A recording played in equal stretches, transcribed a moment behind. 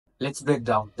Let's break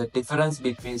down the difference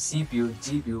between CPU,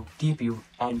 GPU, TPU,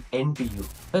 and NPU.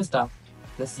 First up,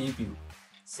 the CPU,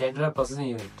 Central Processing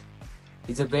Unit.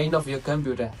 It's the brain of your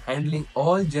computer, handling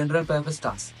all general purpose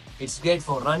tasks. It's great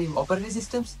for running operating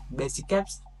systems, basic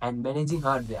apps, and managing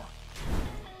hardware.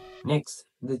 Next,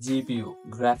 the GPU,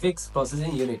 Graphics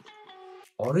Processing Unit.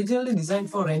 Originally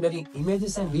designed for rendering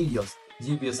images and videos,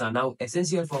 GPUs are now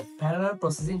essential for parallel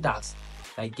processing tasks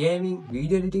like gaming,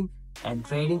 video editing, and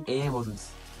training AI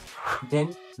models.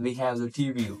 Then we have the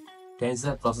TPU,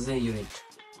 Tensor Processing Unit.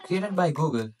 Created by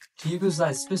Google, TPUs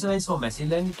are specialized for machine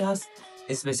learning tasks,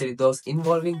 especially those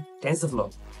involving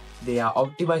TensorFlow. They are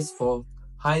optimized for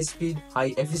high-speed,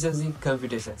 high-efficiency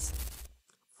computations.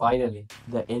 Finally,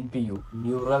 the NPU,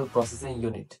 Neural Processing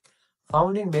Unit.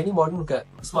 Found in many modern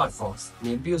smartphones,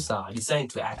 NPUs are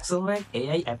designed to accelerate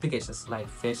AI applications like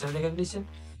facial recognition,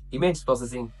 image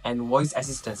processing, and voice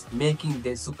assistance, making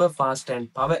them super fast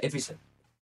and power efficient.